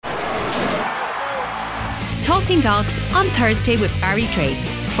Talking Dogs on Thursday with Barry Drake.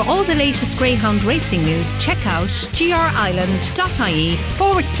 For all the latest greyhound racing news, check out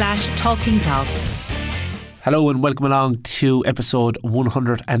grireland.ie/talking dogs. Hello and welcome along to episode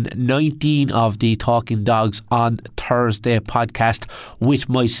 119 of the Talking Dogs on Thursday podcast with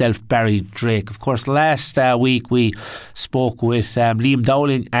myself, Barry Drake. Of course, last week we spoke with Liam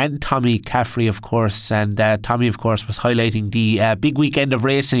Dowling and Tommy Caffrey, of course, and Tommy, of course, was highlighting the big weekend of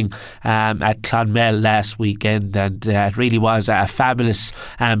racing at Clonmel last weekend, and it really was a fabulous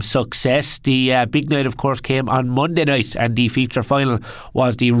success. The big night, of course, came on Monday night, and the feature final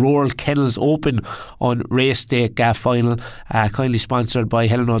was the Rural Kennels Open on Race Stake final, kindly sponsored by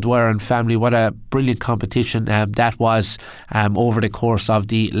Helen O'Dwyer and family. What a brilliant competition that was over the course of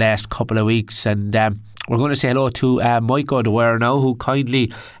the last couple of weeks. And we're going to say hello to Mike O'Dwyer now, who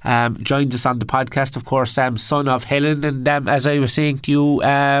kindly joins us on the podcast, of course, son of Helen. And as I was saying to you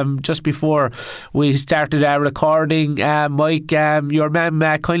just before we started recording, Mike, your mum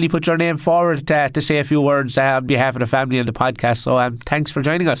kindly put your name forward to say a few words on behalf of the family and the podcast. So thanks for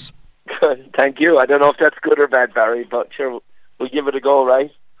joining us. Thank you. I don't know if that's good or bad, Barry, but sure, we'll give it a go, right?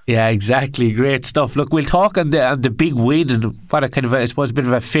 Yeah, exactly. Great stuff. Look, we'll talk on the big win and what a kind of, I suppose, a bit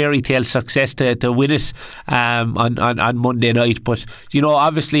of a fairy tale success to win it on Monday night. But,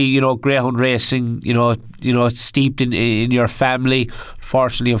 obviously, greyhound racing, it's steeped in your family.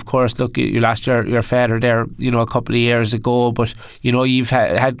 Fortunately, of course, look, you lost your father there, a couple of years ago. But, you've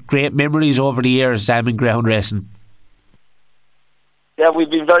had great memories over the years in greyhound racing. Yeah, we've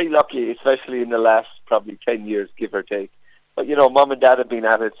been very lucky, especially in the last probably 10 years, give or take. But, Mum and Dad have been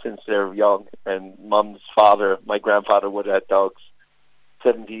at it since they were young. And Mum's father, my grandfather, would have had dogs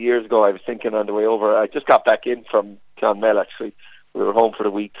 70 years ago. I was thinking on the way over. I just got back in from Clonmel, actually. We were home for the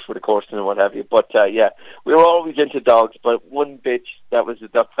week for the coursing and what have you. But, we were always into dogs. But one bitch, that was a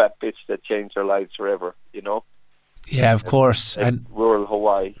duck fat bitch that changed our lives forever, Yeah, of course. And rural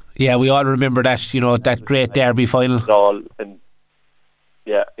Hawaii. Yeah, we all remember that, that great Derby final.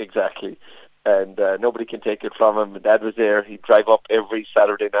 Yeah, exactly. And nobody can take it from him. Dad was there. He'd drive up every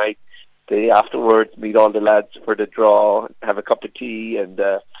Saturday night. Day afterwards, meet all the lads for the draw, have a cup of tea, and,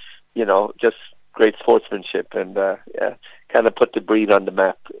 just great sportsmanship. And, kind of put the breed on the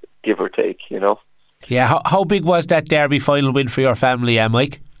map, give or take, Yeah, how big was that Derby final win for your family,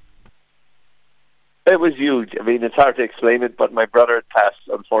 Mike? It was huge. I mean, it's hard to explain it, but my brother had passed,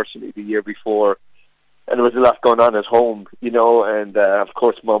 unfortunately, the year before. And there was a lot going on at home, and of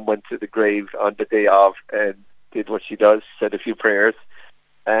course Mum went to the grave on the day of and did what she does, said a few prayers.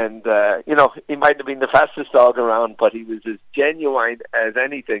 And, he might have been the fastest dog around, but he was as genuine as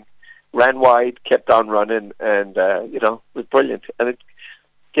anything. Ran wide, kept on running, and, was brilliant. And it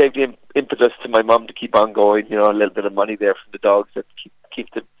gave the impetus to my mum to keep on going, a little bit of money there from the dogs that keep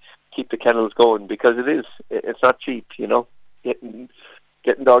the kennels going, because it's not cheap,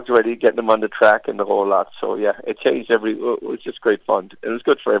 getting dogs ready, getting them on the track and the whole lot. So, yeah, it was just great fun. It was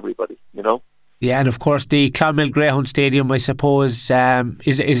good for everybody, Yeah, and of course the Clonmel Greyhound Stadium, I suppose,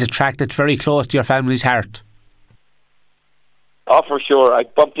 is a track that's very close to your family's heart. Oh, for sure. I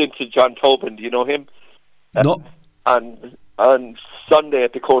bumped into John Tobin. Do you know him? No. On Sunday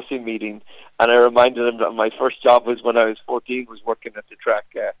at the coursing meeting, and I reminded him that my first job was when I was 14, was working at the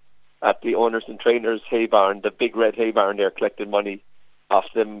track at the Owners and Trainers hay barn, the big red hay barn there, collecting money off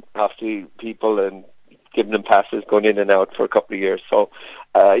the people and giving them passes going in and out for a couple of years. So,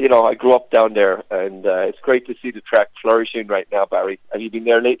 I grew up down there, and it's great to see the track flourishing right now, Barry. Have you been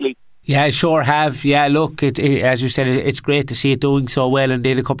there lately? Yeah, I sure have. Yeah, look, as you said, it's great to see it doing so well, and they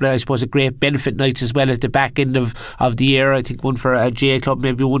had a couple of, I suppose, great benefit nights as well at the back end of the year. I think one for a GA club,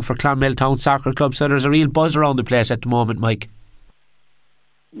 maybe one for Clonmel Town Soccer Club. So there's a real buzz around the place at the moment, Mike.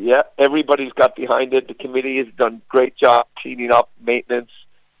 Yeah, everybody's got behind it. The committee has done a great job cleaning up, maintenance,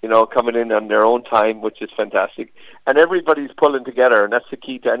 coming in on their own time, which is fantastic. And everybody's pulling together, and that's the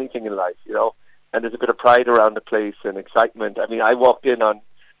key to anything in life, And there's a bit of pride around the place and excitement. I mean, I walked in on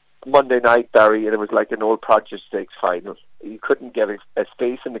Monday night, Barry, and it was like an old Produce Stakes final. You couldn't get a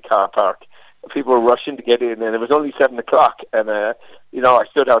space in the car park. People were rushing to get in, and it was only 7 o'clock. And, I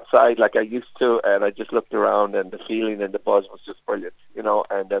stood outside like I used to, and I just looked around, and the feeling and the buzz was just brilliant,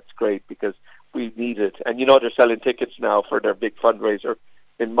 and that's great because we need it. And, they're selling tickets now for their big fundraiser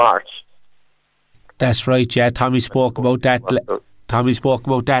in March. That's right, yeah. Tommy spoke about that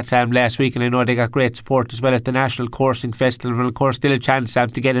last week, and I know they got great support as well at the National Coursing Festival, and of course still a chance to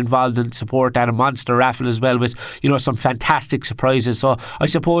get involved and support at a monster raffle as well with some fantastic surprises. So I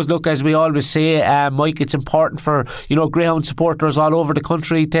suppose, look, as we always say, Mike, it's important for greyhound supporters all over the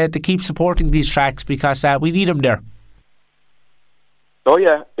country to keep supporting these tracks because we need them there. Oh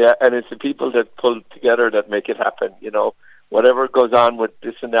yeah, yeah, and it's the people that pull together that make it happen. Whatever goes on with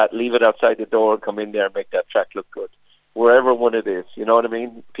this and that, leave it outside the door, come in there, and make that track look good. Wherever one it is, you know what I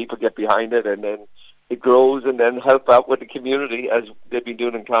mean? People get behind it, and then it grows, and then help out with the community as they've been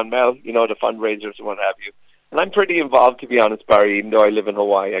doing in Clonmel. The fundraisers and what have you. And I'm pretty involved, to be honest, Barry. Even though I live in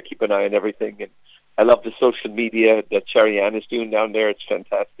Hawaii, I keep an eye on everything, and I love the social media that Cherry Ann is doing down there. It's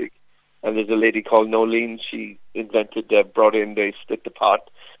fantastic. And there's a lady called Nolene. She brought in, they split the pot,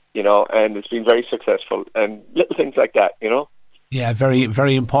 and it's been very successful. And little things like that. Yeah, very,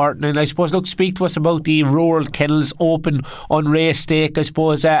 very important. And I suppose, look, speak to us about the Rural Kennels Open Unrace Stake. I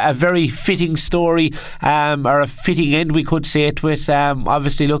suppose a very fitting story, or a fitting end, we could say it with.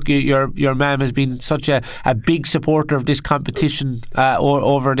 Obviously, look, your mum has been such a big supporter of this competition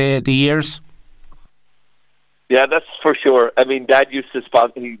over the years. Yeah, that's for sure. I mean, Dad used to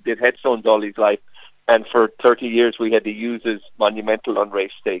sponsor, he did headstones all his life, and for 30 years we had to use his monumental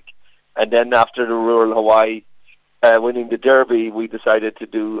Unrace Stake. And then after the Rural Hawaii winning the Derby, we decided to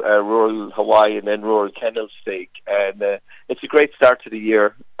do Rural Hawaii and then Rural Kennel Stake. And it's a great start to the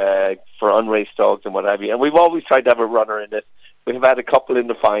year for unraced dogs and what have you. And we've always tried to have a runner in it. We've had a couple in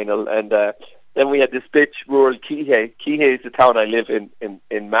the final. And then we had this bitch, Rural Kihei. Kihei is the town I live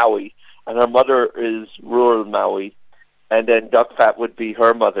in Maui. And her mother is Rural Maui. And then Duck Fat would be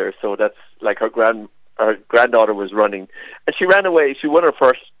her mother. So that's like her granddaughter was running. And she ran away. She won her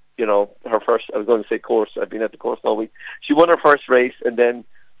first, I was going to say course. I've been at the course all week. She won her first race, and then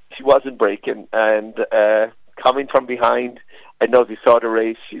she wasn't breaking. And coming from behind, I know if you saw the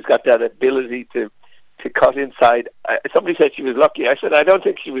race, she's got that ability to cut inside. Somebody said she was lucky. I said, I don't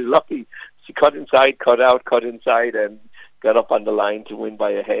think she was lucky. She cut inside, cut out, cut inside, and got up on the line to win by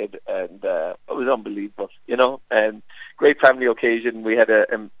a head. And it was unbelievable, And great family occasion. We had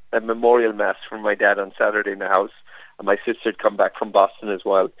a memorial mass for my dad on Saturday in the house. And my sister had come back from Boston as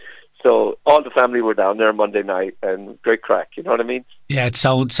well. So all the family were down there Monday night, and great crack, you know what I mean? Yeah, it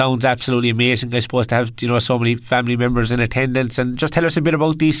sounds absolutely amazing, I suppose, to have so many family members in attendance. And just tell us a bit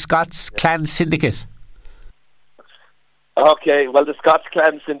about the Scots Clan Syndicate. Okay, well, the Scots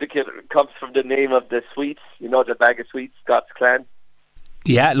Clan Syndicate comes from the name of the sweets, the bag of sweets, Scots Clan.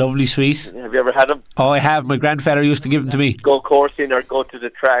 Yeah, lovely sweet. Have you ever had them? Oh, I have. My grandfather used to give them to me. Go coursing or go to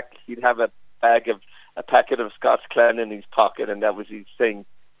the track, he'd have a packet of Scots Clan in his pocket, and that was his thing.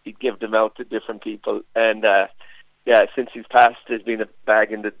 He'd give them out to different people. And since he's passed, there's been a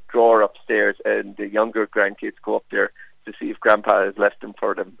bag in the drawer upstairs, and the younger grandkids go up there to see if Grandpa has left them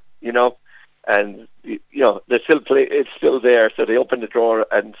for them, And they're still it's still there, so they open the drawer,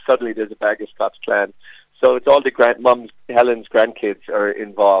 and suddenly there's a bag of Scots Clan. So it's all the Helen's grandkids are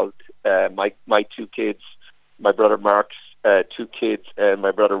involved. My two kids, my brother Mark's 2 kids, and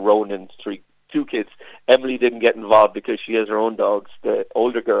my brother Ronan's 2 kids. Emily didn't get involved because she has her own dogs, the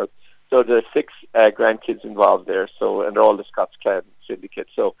older girl. So there's 6 grandkids involved there. So, and they're all the Scots Clan Syndicate.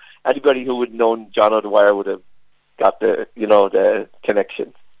 So anybody who would have known John O'Dwyer would have got the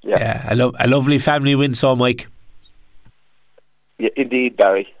connection. Yeah, a lovely family win, so Mike. Yeah, indeed,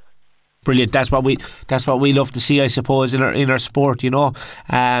 Barry. Brilliant. That's what we love to see, I suppose, in our sport.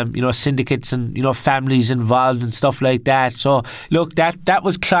 Syndicates and families involved and stuff like that. So look, that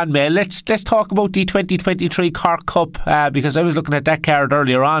was Clonmel. Let's talk about the 2023 Cork Cup because I was looking at that card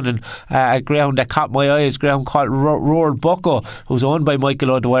earlier on, and a greyhound that caught my eye is a greyhound called Roar Bucko, who's owned by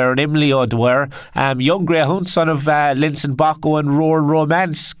Michael O'Dwyer and Emily O'Dwyer. Young greyhound, son of Linson Bucko and Roar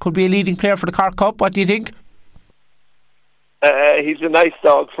Romance, could be a leading player for the Cork Cup. What do you think? He's a nice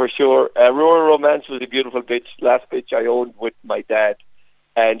dog for sure. Roar Romance was a beautiful bitch. Last bitch I owned with my dad.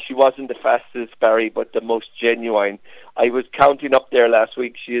 And she wasn't the fastest, Barry, but the most genuine. I was counting up there last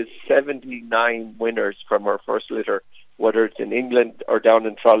week. She has 79 winners from her first litter, whether it's in England or down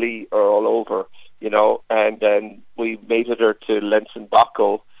in Tralee or all over, And then we mated her to Lenson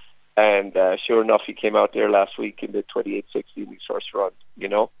Bacco. And sure enough, he came out there last week in the 28.60 in his first run,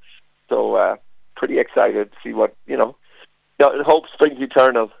 So pretty excited to see what, hope springs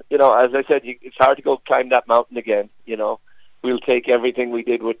eternal. As I said, it's hard to go climb that mountain again. We'll take everything we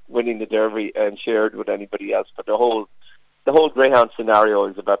did with winning the Derby and share it with anybody else. But the whole greyhound scenario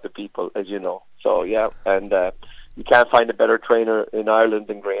is about the people, as you know. So yeah, and you can't find a better trainer in Ireland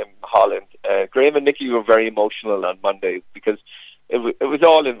than Graham Holland. Graham and Nicky were very emotional on Monday because it was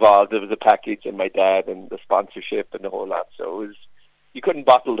all involved. It was a package, and my dad and the sponsorship and the whole lot. So it was. You couldn't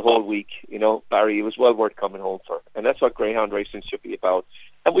bottle the whole week, Barry. It was well worth coming home for. And that's what greyhound racing should be about.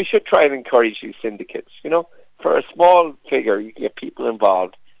 And we should try and encourage these syndicates, For a small figure, you can get people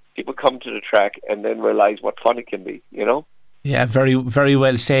involved. People come to the track and then realise what fun it can be, Yeah, very, very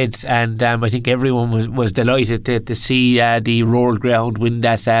well said. And I think everyone was delighted to see the Royal Greyhound win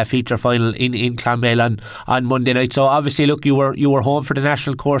that feature final in Clonmel on Monday night. So obviously, look, you were home for the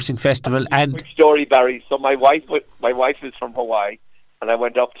National Coursing Festival. And quick story, Barry. So my wife is from Hawaii, and I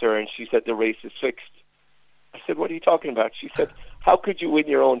went up to her and she said the race is fixed. I said, what are you talking about? She said, how could you win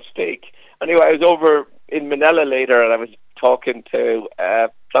your own stake? Anyway, I was over in Manila later, and I was talking to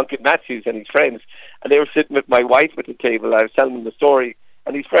Plunkett Matthews and his friends, and they were sitting with my wife at the table. I was telling them the story,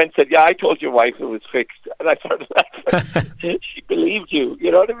 and his friend said, yeah, I told your wife it was fixed. And I started laughing. She believed you.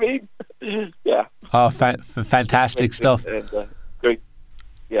 You know what I mean? Yeah. Oh, fantastic stuff. And, great.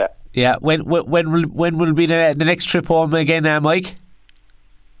 Yeah. Yeah. When will be the next trip home again, Mike?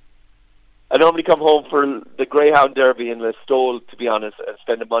 I normally come home for the Greyhound Derby in Listowel, to be honest, and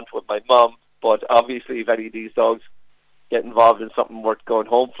spend a month with my mum. But obviously, if any of these dogs get involved in something worth going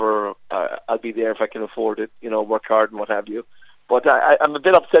home for, I'll be there if I can afford it, work hard and what have you. But I'm a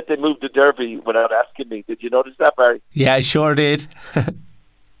bit upset they moved the Derby without asking me. Did you notice that, Barry? Yeah, I sure did.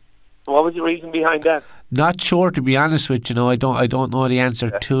 What was the reason behind that? Not sure, to be honest with you. I don't know the answer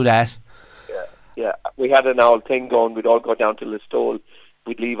to that. Yeah. We had an old thing going. We'd all go down to Listowel.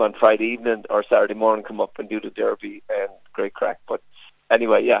 We'd leave on Friday evening or Saturday morning, come up and do the Derby, and great crack. But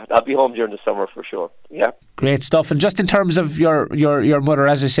anyway, yeah, I'll be home during the summer for sure. Yeah. Great stuff. And just in terms of your mother,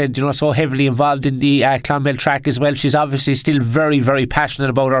 as I said, so heavily involved in the Clonmel track as well, she's obviously still very, very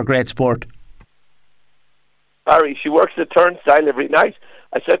passionate about our great sport. Barry, she works the turnstile every night.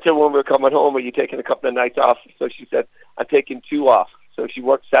 I said to her when we were coming home, are you taking a couple of nights off? So she said, I'm taking 2 off. So she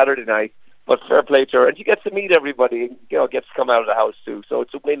worked Saturday night, but fair play to her. And she gets to meet everybody and, gets to come out of the house too. So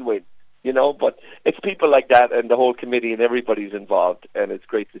it's a win-win, but it's people like that and the whole committee and everybody's involved, and it's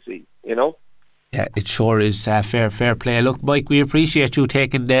great to see, Yeah, it sure is fair play. Look, Mike, we appreciate you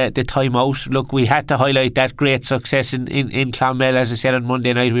taking the time out. Look, we had to highlight that great success in Clonmel, as I said, on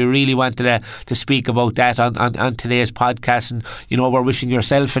Monday night. We really wanted to speak about that on today's podcast. And, we're wishing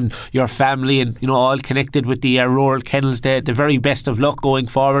yourself and your family and, all connected with the Rural Kennels the very best of luck going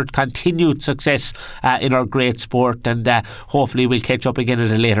forward. Continued success in our great sport, and hopefully we'll catch up again at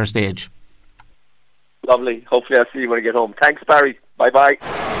a later stage. Lovely. Hopefully I'll see you when I get home. Thanks, Barry. Bye-bye.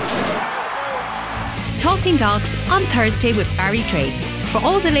 Talking Dogs on Thursday with Barry Drake. For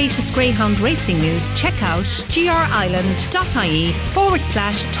all the latest Greyhound racing news, check out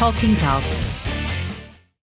grisland.ie/Talking Dogs.